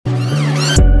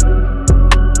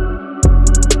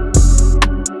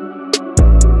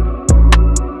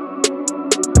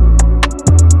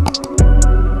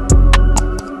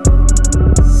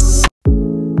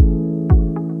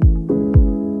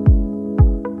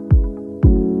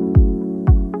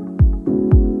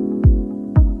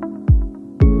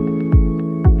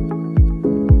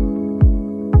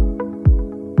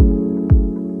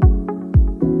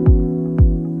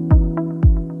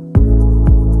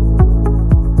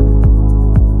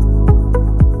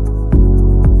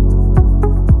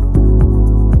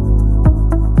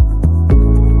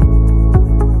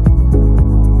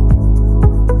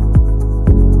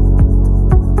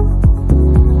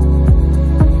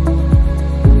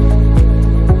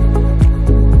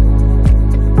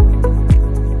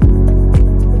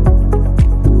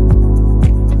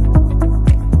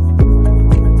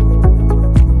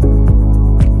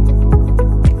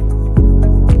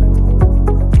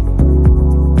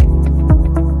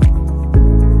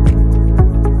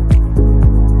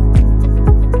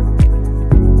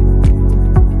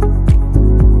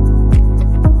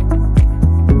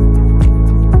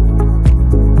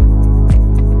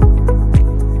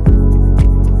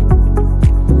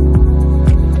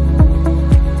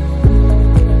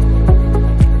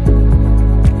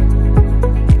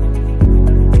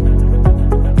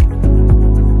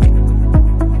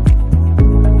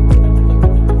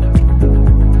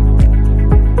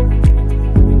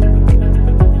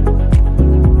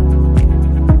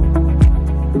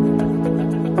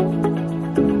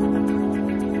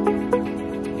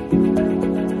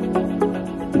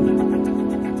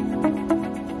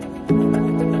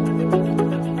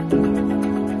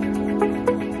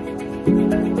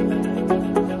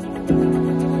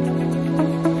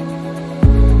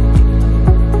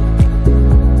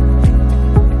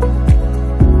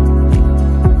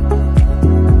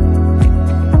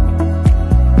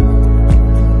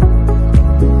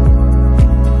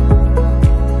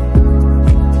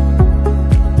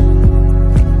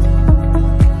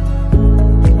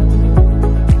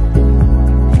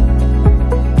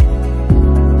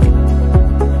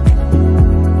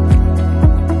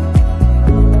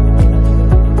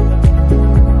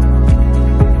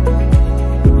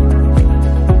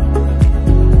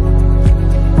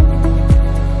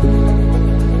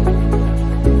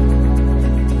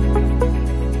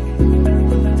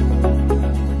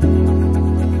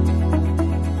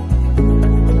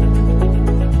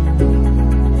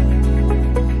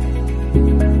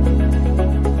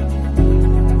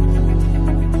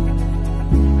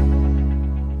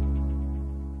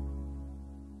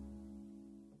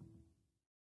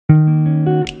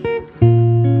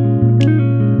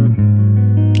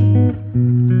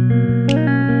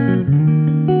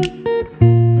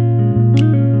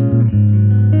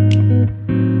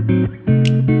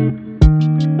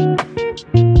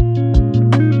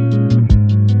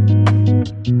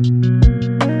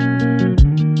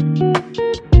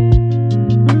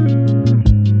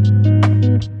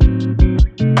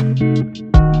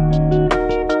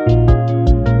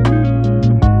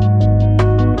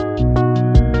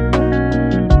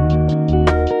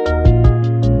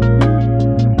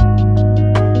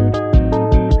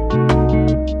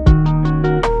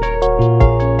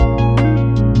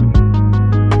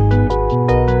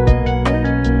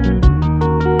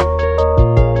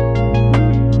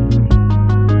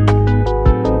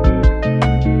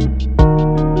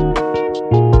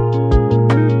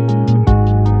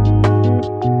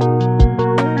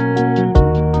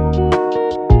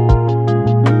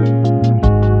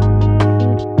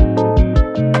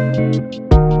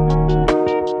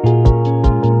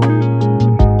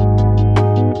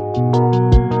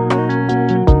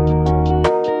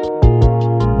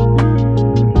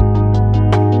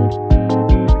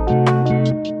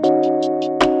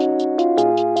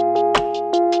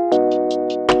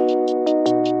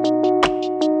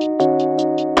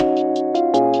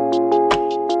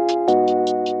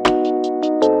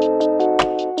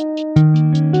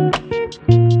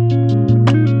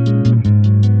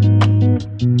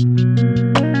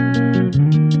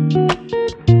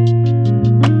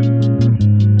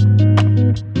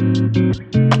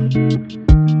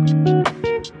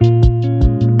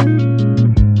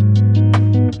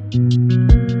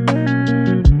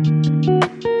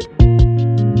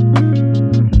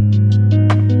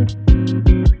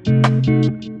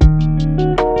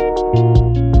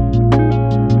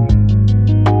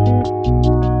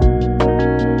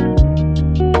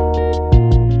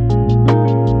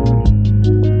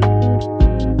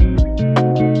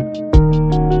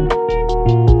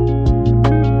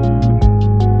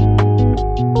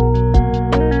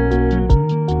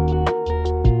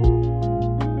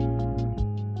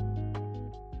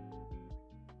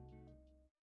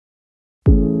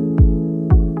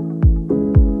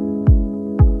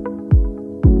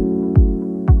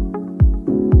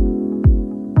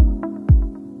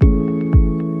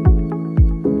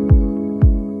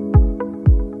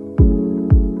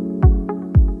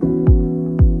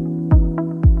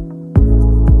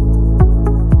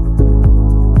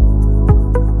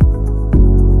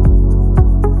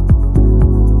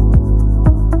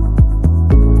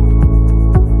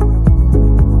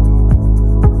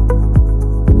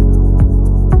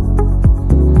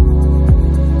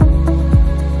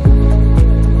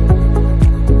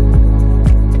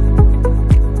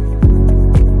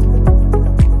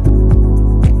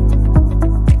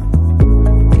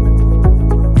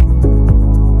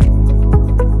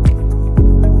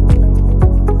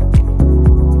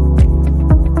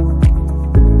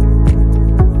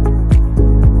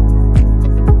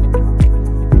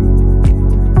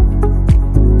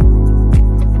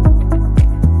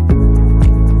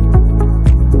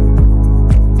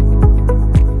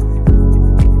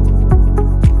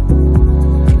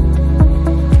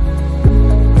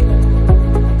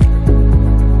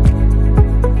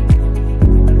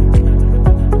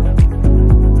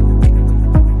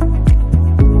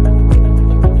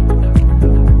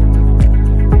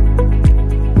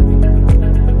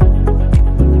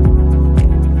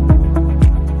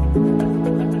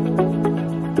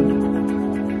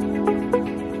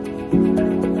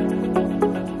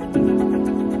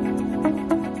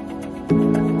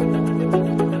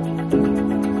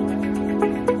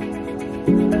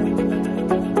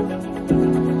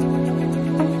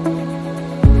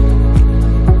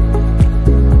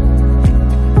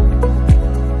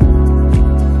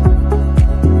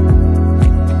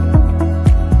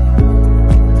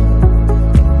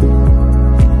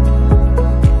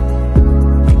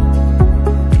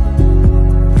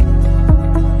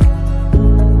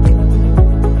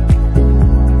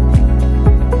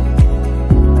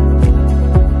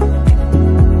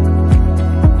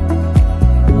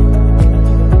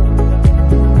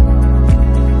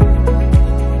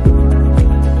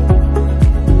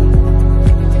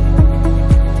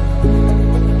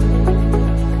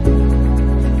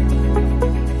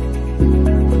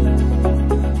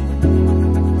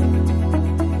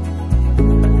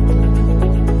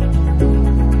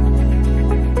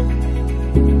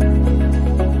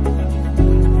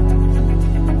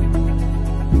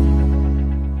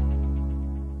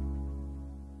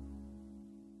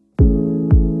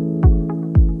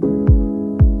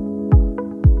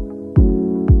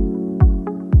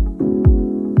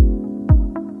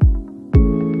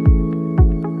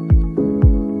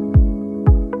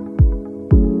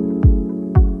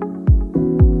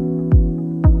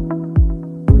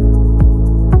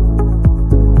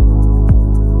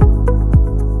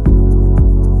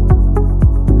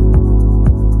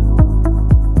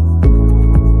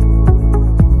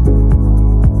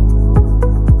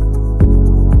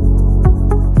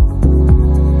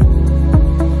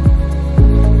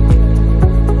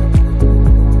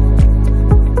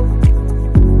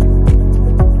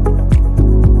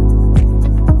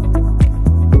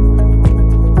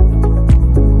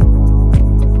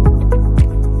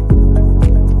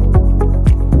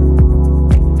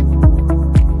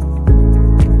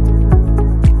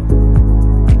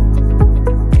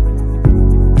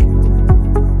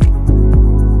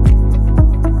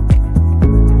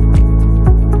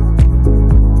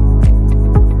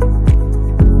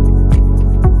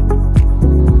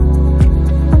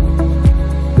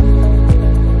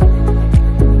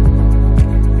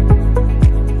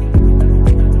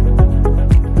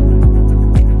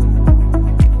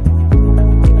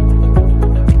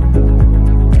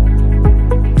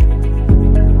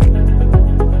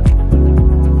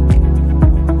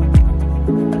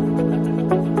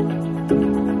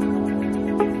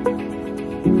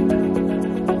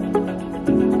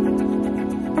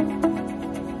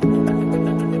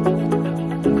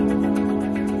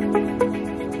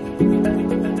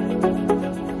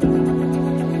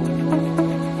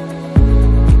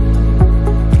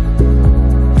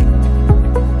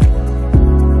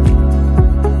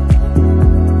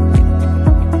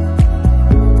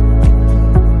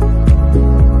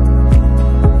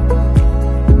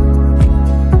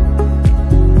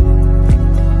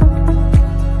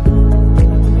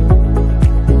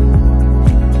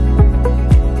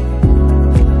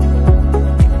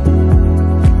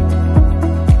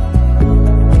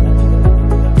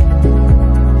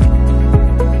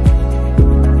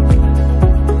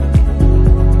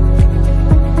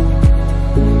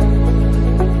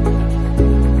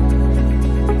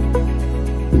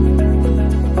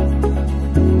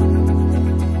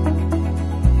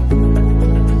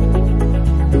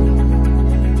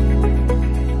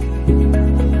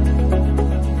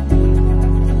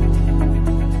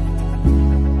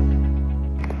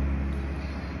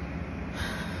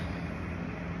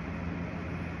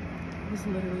was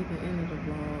literally the end of the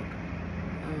vlog.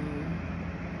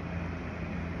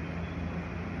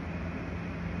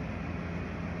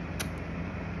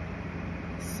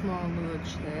 Small little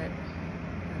chat.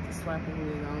 I have to slap a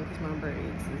wig on because my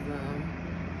braids is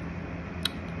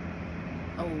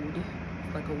old.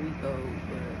 It's like a week old,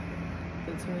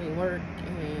 but between work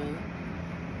and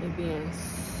it being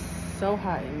so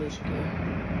hot in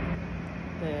Michigan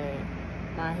that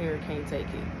my hair can't take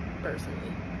it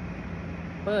personally.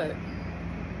 But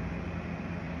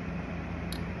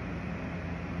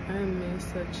I'm in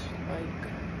such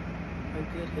like a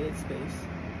good headspace.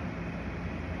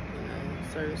 You know,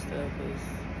 certain stuff is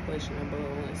questionable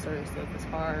and certain stuff is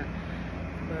hard,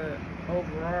 but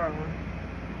overall,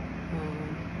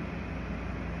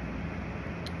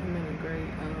 I'm in a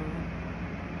great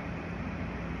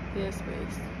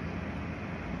headspace.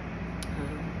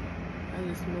 I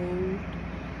just moved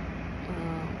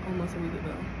almost a week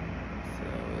ago, so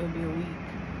it'll be a week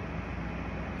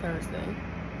Thursday,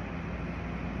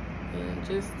 and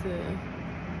just to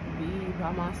be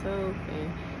by myself and,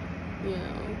 you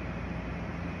know,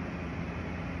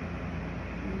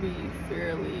 be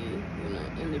fairly, you know,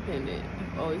 independent.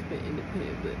 I've always been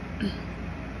independent, but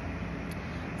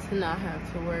to not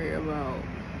have to worry about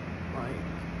like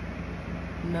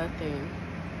nothing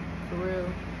for real.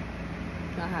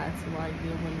 Not have to like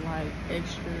deal with like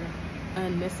extra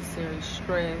unnecessary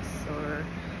stress or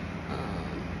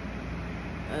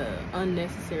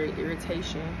unnecessary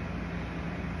irritation.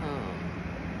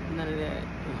 None of that.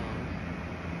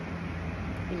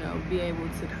 You know, be able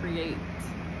to create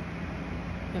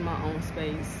in my own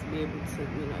space, be able to,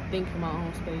 you know, think in my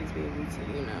own space, be able to,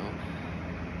 you know,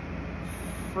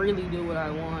 freely do what I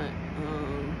want.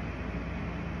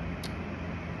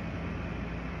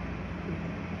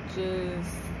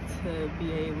 Just to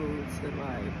be able to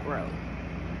like grow.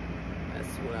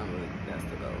 That's what that's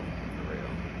the goal, for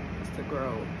real. It's to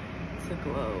grow, to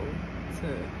glow, to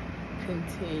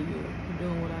continue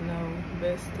doing what I know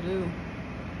best to do,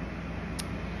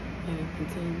 and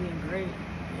continue being great,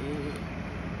 and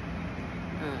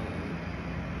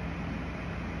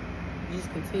just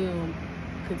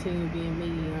continue being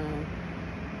me.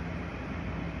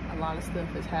 A lot of stuff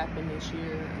has happened this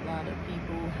year. A lot of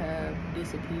people have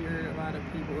disappeared. A lot of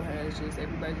people has just,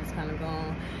 everybody just kind of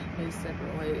gone their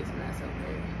separate ways, and that's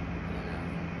okay. You know,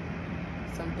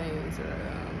 some things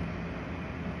are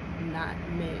not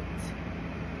meant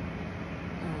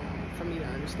for me to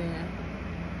understand,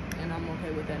 and I'm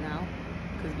okay with that now,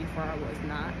 because before I was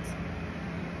not.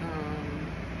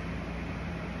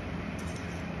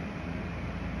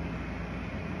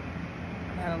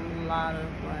 Had a lot of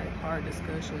like hard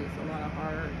discussions, a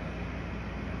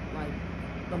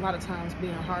lot of times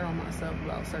being hard on myself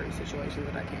about certain situations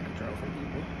that I can't control from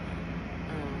people.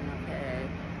 I've had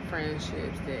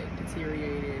friendships that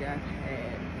deteriorated. I've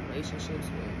had relationships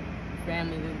with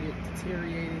family that get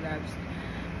deteriorated. I've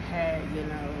had, you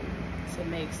know, to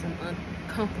make some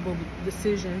uncomfortable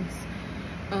decisions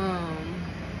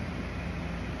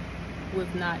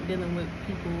with not dealing with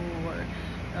people, or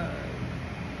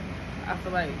I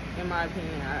feel like, in my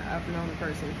opinion, I've known a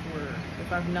person for,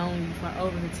 if I've known you for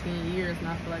over 10 years, and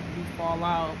I feel like if we fall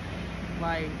out,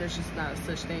 like, there's just not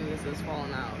such thing as us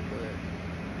falling out, but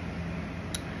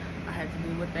I had to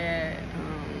deal with that.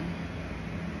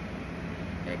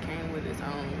 That came with its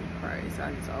own price.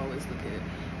 I just always look at,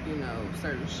 you know,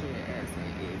 certain shit as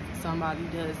if somebody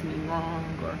does me wrong,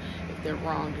 or if they're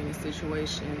wrong in a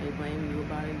situation, they blame you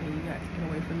about it, then you have to get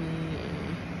away from me,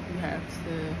 and you have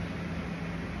to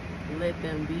let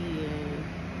them be, and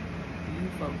you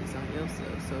focus on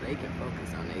yourself so they can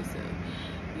focus on themselves.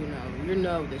 You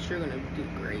know that you're gonna do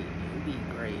great and be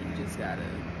great. You just gotta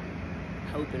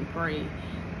hope and pray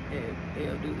that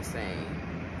they'll do the same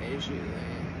as you,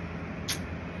 and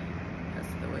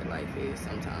that's the way life is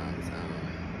sometimes.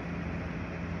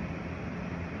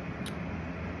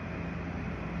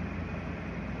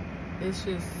 It's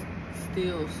just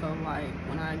still so, like,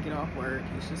 when I get off work,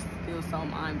 it's just still so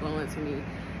mind-blowing to me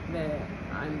that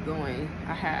I'm going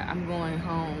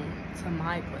home to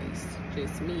my place,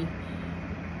 just me.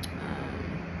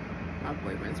 My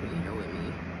boyfriend's been here with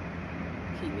me,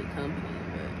 keep me company,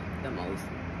 but the most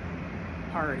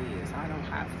part is I don't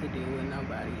have to deal with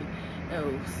nobody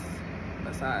else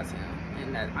besides him,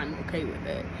 and that I'm okay with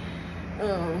that.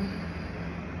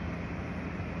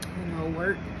 You know,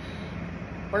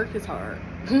 work is hard.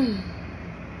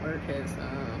 Work has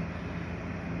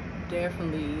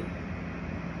definitely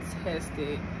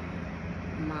tested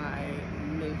my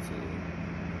mental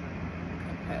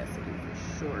capacity for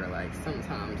sure. Like,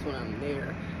 sometimes when I'm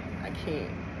there, I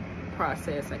can't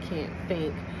process, I can't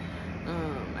think. I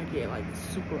I get like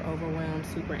super overwhelmed,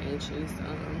 super anxious,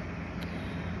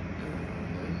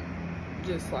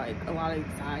 just like a lot of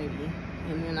anxiety,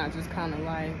 and then I just kind of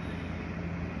like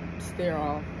stare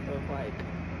off of like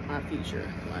my future.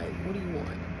 Like, what do you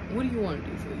want? What do you want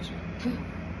to do, Felicia?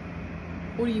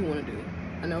 What do you want to do?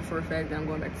 I know for a fact that I'm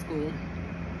going back to school,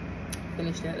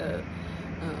 finish that up.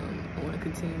 I want to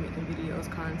continue making videos,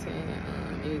 content,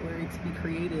 anywhere to be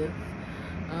creative.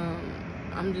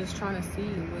 I'm just trying to see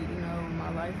what, you know, my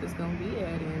life is going to be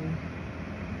at in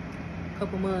a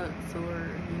couple months, or,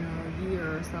 you know, a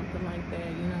year or something like that,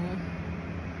 you know.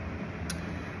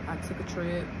 I took a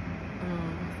trip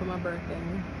for my birthday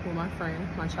with my friend,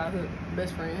 my childhood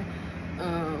best friend,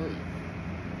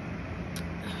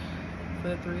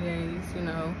 for 3 days. You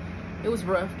know, it was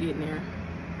rough getting there,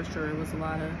 for sure. It was a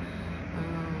lot of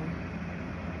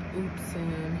oops,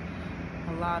 and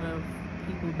a lot of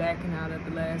people backing out at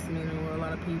the last minute, or a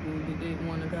lot of people that didn't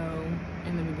want to go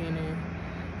in the beginning.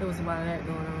 There was a lot of that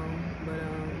going on, but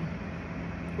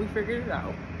we figured it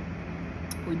out.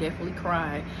 We definitely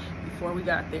cried before we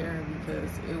got there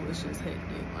because it was just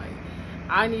hectic. Like,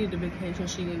 I needed a vacation,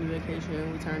 she needed a vacation,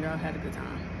 and we turned out had a good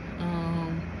time.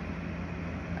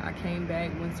 I came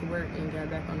back, went to work, and got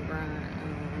back on the grind.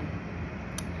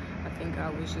 I think I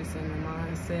was just in the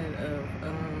mindset of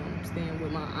staying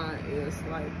with my aunt. It's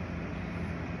like,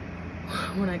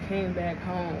 when I came back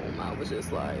home, I was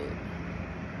just like,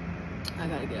 I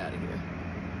gotta get out of here.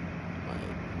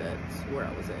 Like, that's where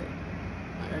I was at.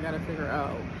 Like, I gotta figure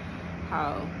out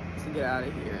how to get out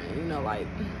of here. And, you know, like,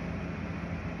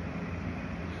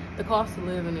 the cost of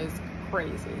living is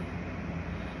crazy.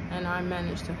 And I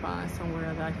managed to find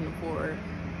somewhere that I can afford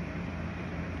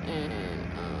and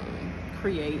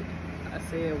create. I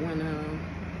said when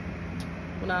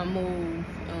I moved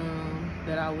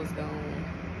that I was gonna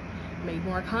make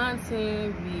more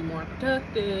content, be more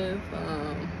productive,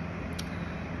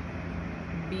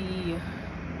 be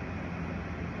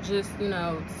just, you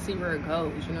know, see where it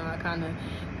goes. You know, I kind of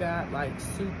got like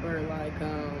super like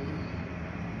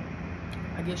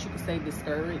I guess you could say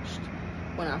discouraged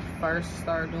when I first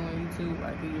started doing YouTube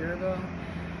like a year ago.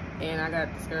 And I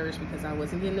got discouraged because I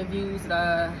wasn't getting the views that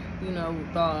I, you know,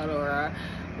 thought, or I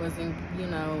wasn't, you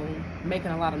know, making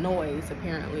a lot of noise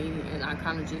apparently. And I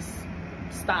kind of just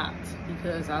stopped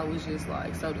because I was just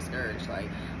like so discouraged. Like,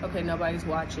 okay, nobody's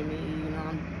watching me, you know,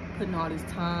 I'm putting all this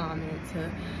time into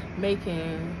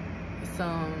making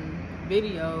some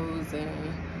videos,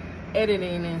 and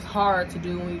editing is hard to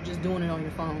do when you're just doing it on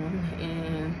your phone.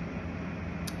 And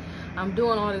I'm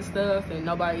doing all this stuff and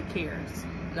nobody cares.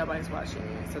 Nobody's watching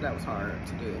it, so that was hard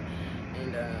to do.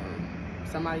 And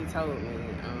somebody told me,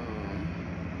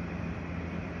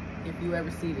 if you ever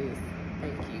see this,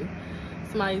 thank you.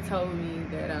 Somebody told me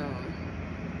that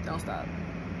don't stop.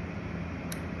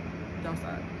 Don't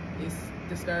stop. It's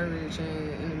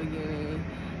discouraging in the beginning,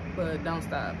 but don't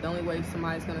stop. The only way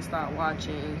somebody's gonna stop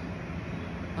watching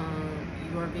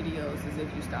your videos is if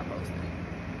you stop posting.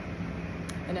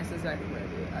 And that's exactly what I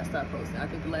did. I stopped posting. I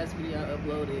think the last video I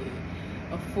uploaded,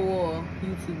 a full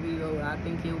YouTube video, I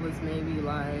think it was maybe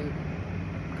like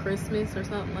Christmas or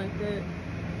something like that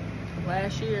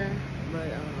last year.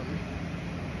 But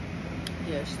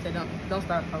yeah, she said don't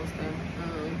stop posting.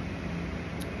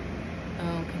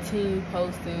 Continue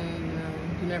posting. You know,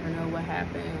 you never know what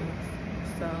happens.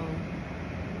 So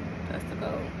that's the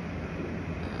goal.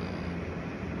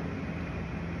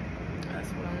 That's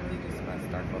what I'm really just about to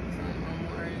start focusing on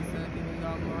more, is giving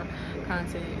y'all more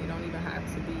content. You don't even have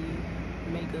to be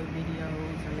makeup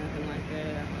videos or nothing like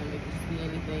that. It could just be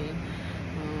anything.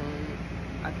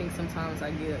 I think sometimes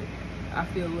I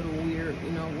feel a little weird,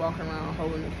 you know, walking around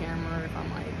holding the camera if I'm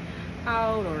like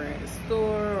out or at a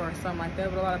store or something like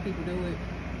that, but a lot of people do it.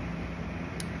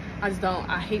 I just don't.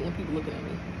 I hate when people looking at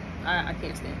me. I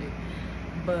can't stand it.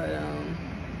 But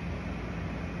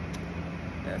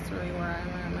that's really where I'm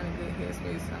at. I'm in a good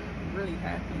headspace. I'm really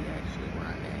happy actually where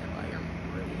I'm at. Like, I'm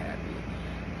really happy.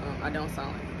 I don't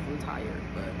sound like I'm tired,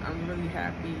 but I'm really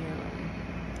happy.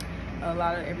 A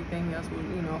lot of everything else will,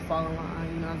 you know, fall in line.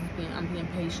 You know, I'm being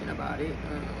patient about it.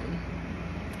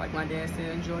 Like my dad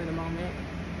said, enjoy the moment.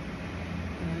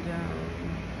 And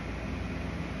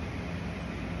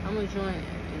I'm enjoying it,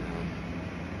 you know.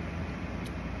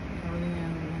 I really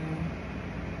am,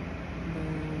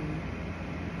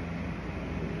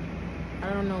 I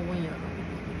don't know when y'all gonna get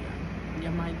this video.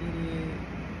 Y'all might get it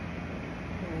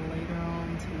later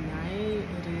on tonight.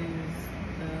 It is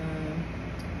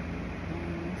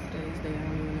today's day, I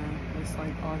don't even know. It's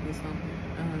like August something.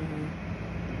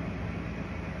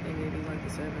 It may be like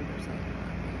the 7th or something.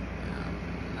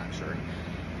 I'm not sure.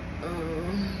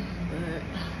 But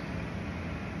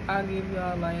I'll give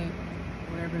y'all like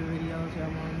whatever videos y'all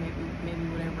want, maybe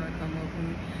whatever I come up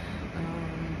with.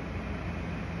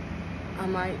 I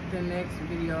might, the next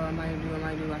video I might do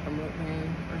like a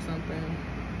mukbang or something,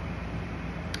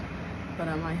 but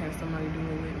I might have somebody do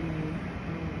it with me.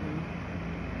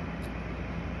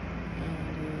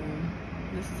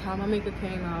 And this is how my makeup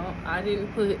came out. I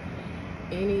didn't put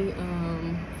any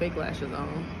fake lashes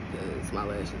on because my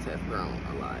lashes have grown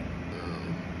a lot.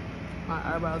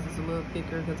 My eyebrows is a little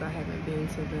thicker because I haven't been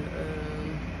to the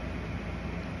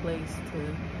place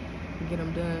to get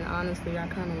them done. Honestly, I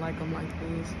kind of like them like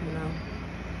this, you know.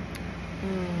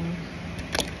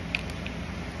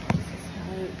 This is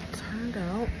how it turned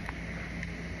out.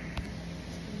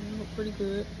 Pretty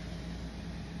good.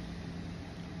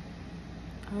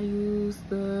 I use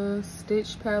the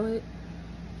Stitch palette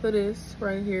for this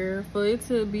right here. For it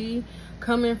to be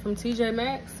coming from TJ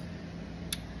Maxx,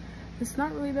 it's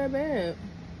not really that bad.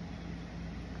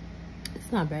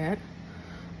 It's not bad.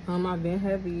 I've been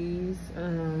had these. I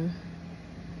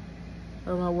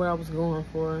don't know what I was going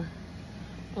for.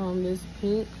 This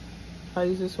pink, I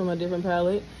use this from a different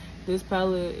palette. This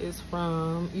palette is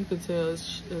from, you can tell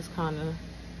it's kind of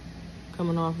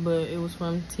coming off, but it was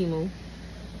from Temu.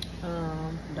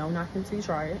 Don't knock until you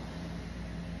try it.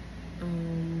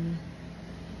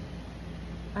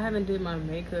 I haven't did my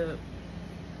makeup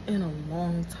in a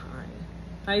long time.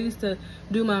 I used to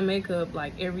do my makeup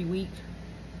like every week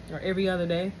or every other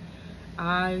day.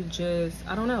 I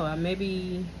don't know,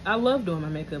 I love doing my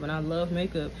makeup and I love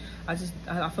makeup. I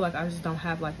feel like I just don't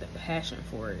have like the passion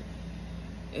for it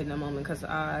in the moment because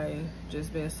I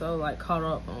just been so like caught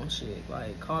up on shit,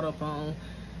 like caught up on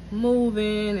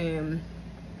moving and,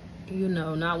 you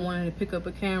know, not wanting to pick up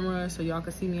a camera so y'all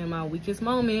can see me in my weakest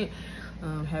moment,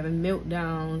 having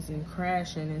meltdowns and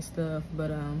crashing and stuff.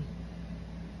 But I'm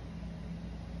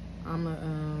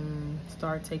gonna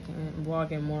start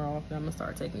vlogging more often. I'm gonna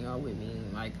start taking y'all with me.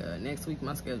 Like next week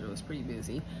my schedule is pretty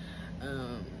busy.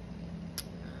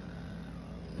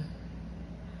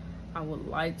 I would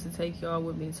like to take y'all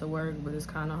with me to work, but it's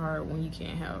kind of hard when you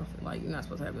can't have, like, you're not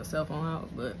supposed to have your cell phone out,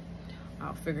 but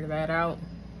I'll figure that out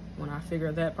when I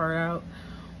figure that part out.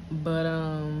 But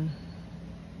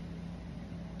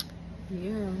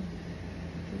yeah,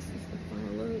 this is the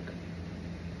final look.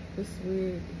 This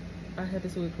wig, I had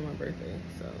this wig for my birthday,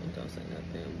 so don't say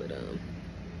nothing. But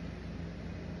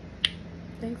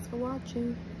thanks for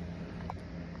watching.